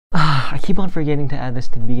I keep on forgetting to add this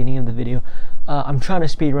to the beginning of the video. I'm trying to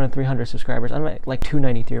speedrun 300 subscribers. I'm at like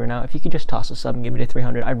 293 right now. If you could just toss a sub and give me to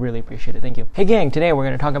 300, I'd really appreciate it. Thank you. Hey gang, today we're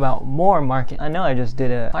going to talk about more marketing. I know I just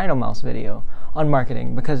did a Final Mouse video on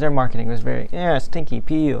marketing because their marketing was very stinky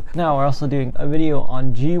pu. Now we're also doing a video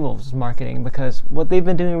on G-Wolf's marketing because what they've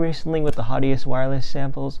been doing recently with the hati-s wireless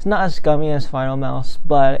samples, it's not as scummy as Final Mouse,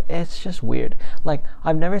 but it's just weird. Like,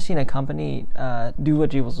 I've never seen a company do what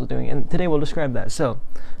G-Wolf's was doing, and today we'll describe that. So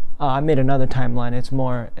I made another timeline. It's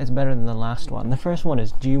better than the last one. The first one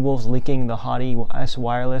is G-Wolf's leaking the hati-s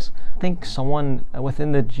wireless. I think someone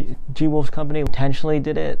within the G-Wolf's company intentionally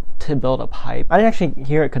did it to build up hype. I didn't actually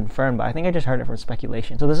hear it confirmed, but I think I just heard it from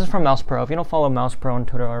speculation. So this is from Mouse Pro. If you don't follow Mouse Pro on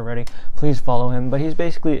Twitter already, please follow him. But he's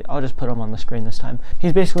basically, I'll just put him on the screen this time.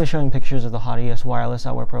 He's basically showing pictures of the hati-s wireless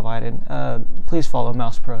that were provided. Please follow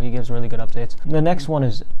Mouse Pro. He gives really good updates. The next one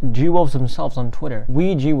is G-Wolfs themselves on Twitter.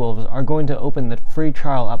 We G-Wolfs are going to open the free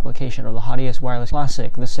trial application of the hati-s wireless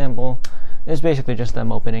classic. The sample is basically just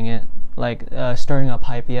them opening it, like stirring up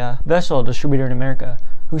hype. Yeah. Vessel, distributor in America,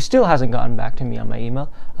 who still hasn't gotten back to me on my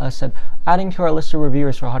email, said, adding to our list of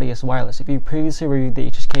reviewers for hati-s wireless. If you previously reviewed the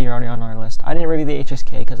HSK, you're already on our list. I didn't review the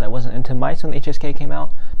HSK because I wasn't into mice when the HSK came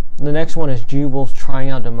out. The next one is G-Wolf's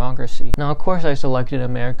trying out democracy. Now, of course, I selected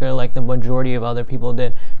America like the majority of other people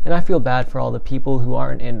did, and I feel bad for all the people who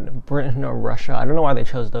aren't in Britain or Russia. I don't know why they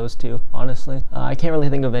chose those two, honestly. I can't really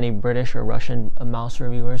think of any British or Russian mouse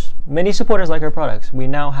reviewers. Many supporters like our products. We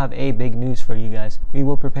now have a big news for you guys. We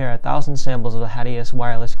will prepare 1,000 samples of the hati-s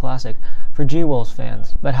wireless classic for G-Wolf's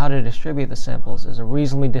fans, but how to distribute the samples is a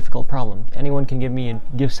reasonably difficult problem. Anyone can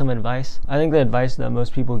give some advice? I think the advice that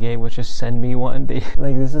most people gave was just send me one.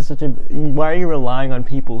 Like, this is such a, why are you relying on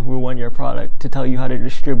people who want your product to tell you how to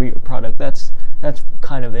distribute your product? That's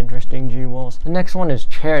kind of interesting, G-Wolfs. The next one is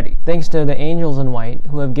charity. Thanks to the angels in white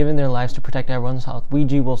who have given their lives to protect everyone's health, we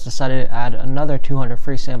G-Wolfs decided to add another 200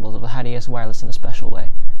 free samples of the hati-s wireless in a special way.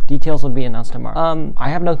 Details will be announced tomorrow. I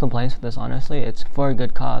have no complaints with this, honestly. It's for a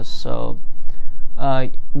good cause. So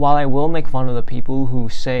while I will make fun of the people who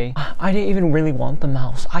say, I didn't even really want the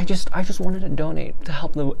mouse, I just wanted to donate to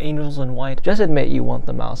help the angels in white, just admit you want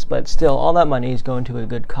the mouse, but still, all that money is going to a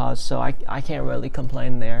good cause, so I can't really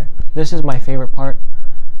complain there. This is my favorite part.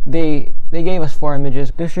 They gave us 4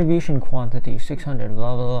 images. Distribution quantity 600,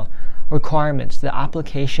 blah blah blah. Requirements: the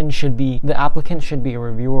applicant should be a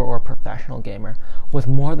reviewer or a professional gamer with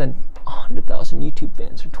more than 100,000 YouTube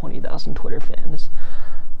fans or 20,000 Twitter fans.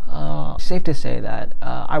 Safe to say that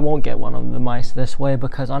I won't get one of the mice this way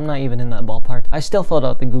because I'm not even in that ballpark. I still filled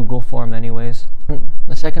out the Google form anyways.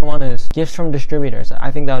 The second one is gifts from distributors.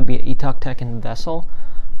 I think that would be Etok Tech and Vessel.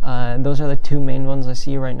 Those are the 2 main ones I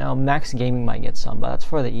see right now. Max Gaming might get some, but that's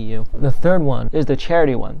for the EU. The third one is the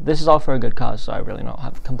charity one. This is all for a good cause, so I really don't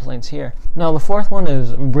have complaints here. Now, the fourth one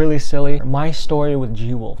is really silly. My story with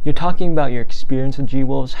G-Wolf. You're talking about your experience with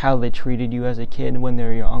G-Wolfs, how they treated you as a kid when they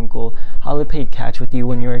were your uncle, how they played catch with you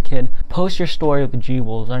when you were a kid. Post your story with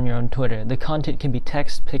G-Wolfs on your own Twitter. The content can be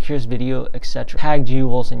text, pictures, video, etc. Tag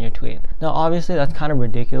G-Wolfs in your tweet. Now, obviously, that's kind of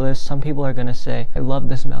ridiculous. Some people are gonna say, I love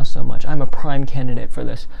this mouse so much. I'm a prime candidate for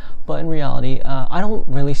this. But in reality, I don't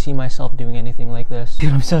really see myself doing anything like this.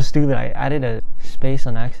 Dude, I'm so stupid. I added a space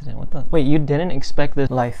on accident. What the? Wait, you didn't expect this?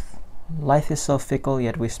 Life. Life is so fickle,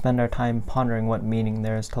 yet we spend our time pondering what meaning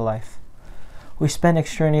there is to life. We spend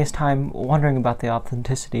extraneous time wondering about the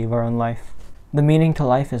authenticity of our own life. The meaning to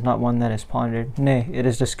life is not one that is pondered. Nay, it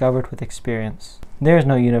is discovered with experience. There is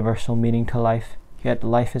no universal meaning to life, yet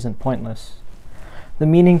life isn't pointless. The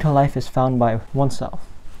meaning to life is found by oneself.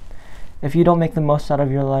 If you don't make the most out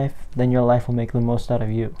of your life, then your life will make the most out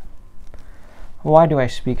of you. Why do I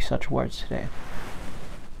speak such words today?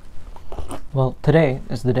 Well, today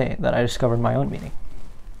is the day that I discovered my own meaning.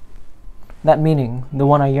 That meaning, the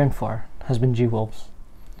one I yearn for, has been G-Wolfs,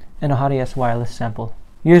 in a hati-s wireless sample.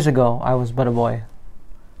 Years ago, I was but a boy.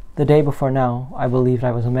 The day before now, I believed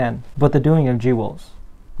I was a man, but the doing of G-Wolfs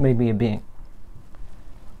made me a being.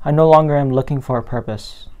 I no longer am looking for a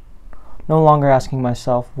purpose. No longer asking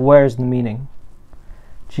myself, where is the meaning?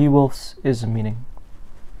 G-Wolfs is the meaning.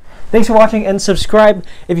 Thanks for watching and subscribe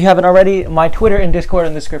if you haven't already. My Twitter and Discord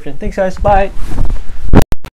in the description. Thanks guys, bye!